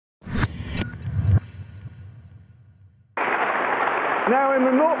Now, in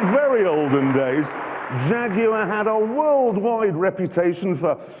the not very olden days, Jaguar had a worldwide reputation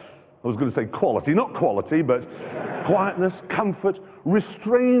for, I was going to say quality, not quality, but quietness, comfort,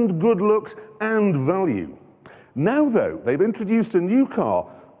 restrained good looks, and value. Now, though, they've introduced a new car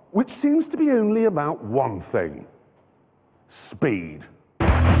which seems to be only about one thing: speed.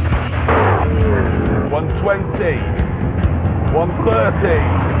 120, 130,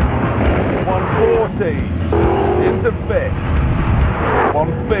 140, into fifth,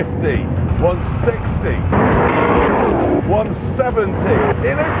 150, 160, 170,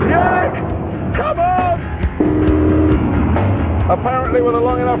 in a jag! Come on! Apparently with a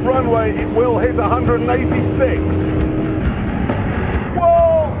long enough runway, it will hit 186.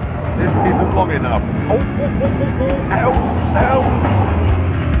 Whoa! This isn't long enough. Oh, ow, ow.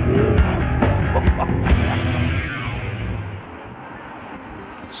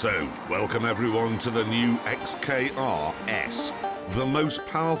 So, welcome everyone to the new XKR-S, the most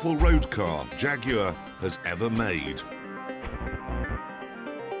powerful road car Jaguar has ever made.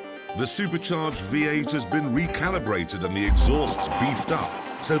 The supercharged V8 has been recalibrated and the exhausts beefed up,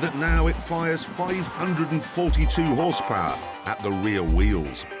 so that now it fires 542 horsepower at the rear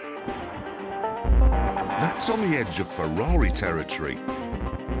wheels. That's on the edge of Ferrari territory.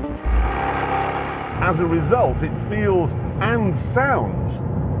 As a result, it feels and sounds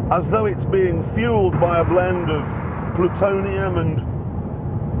as though it's being fueled by a blend of plutonium and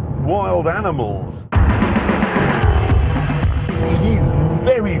wild animals. He's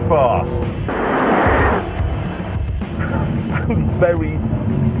very fast. And very,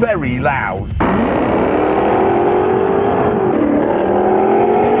 very loud.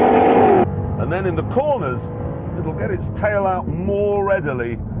 And then in the corners, it'll get its tail out more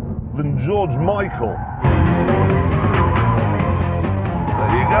readily than George Michael.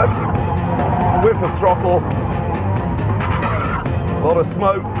 There you go. Whiff of throttle. A lot of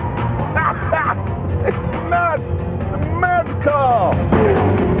smoke. It's mad! A mad car!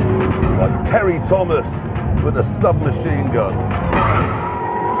 It's like Terry Thomas with a submachine gun.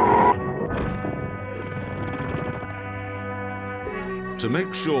 To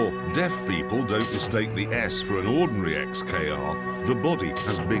make sure deaf people don't mistake the S for an ordinary XKR, the body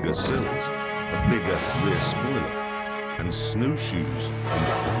has bigger sills, a bigger rear spoiler, and snowshoes on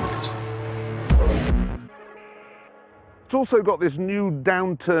the bonnet. It's also got this new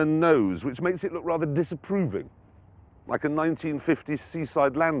downturned nose, which makes it look rather disapproving, like a 1950s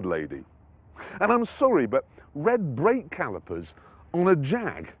seaside landlady. And I'm sorry, but red brake calipers on a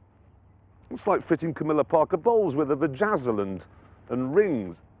Jag, it's like fitting Camilla Parker Bowles with a vajazzle and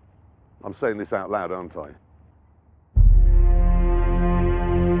rings. I'm saying this out loud, aren't I?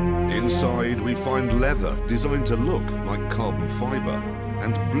 Inside we find leather designed to look like carbon fibre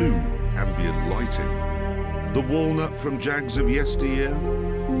and blue ambient lighting. The walnut from Jags of yesteryear,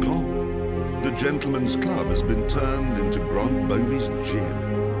 gone. The Gentleman's Club has been turned into Grant Bowie's gin.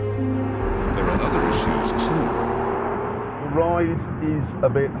 There are other issues too. The ride is a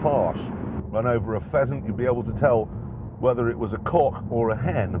bit harsh. Run over a pheasant, you'd be able to tell whether it was a cock or a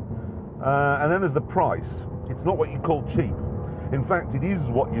hen. And then there's the price. It's not what you call cheap. In fact, it is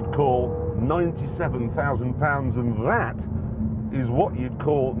what you'd call £97,000, and that is what you'd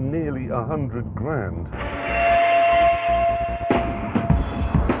call nearly 100 grand.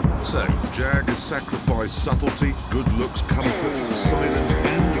 So, Jag has sacrificed subtlety, good looks, comfort, silence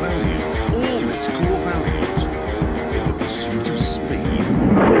and value, all its core values, in the pursuit of speed.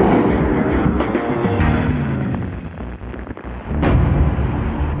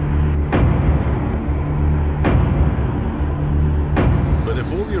 But if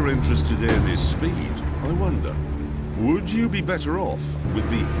all you're interested in is speed, I wonder, would you be better off with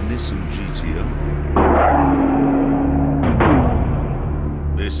the Nissan GTO?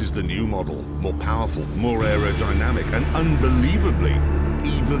 This is the new model, more powerful, more aerodynamic, and unbelievably,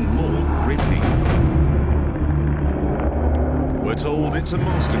 even more grippy. We're told it's a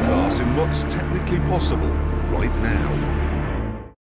masterclass in what's technically possible right now.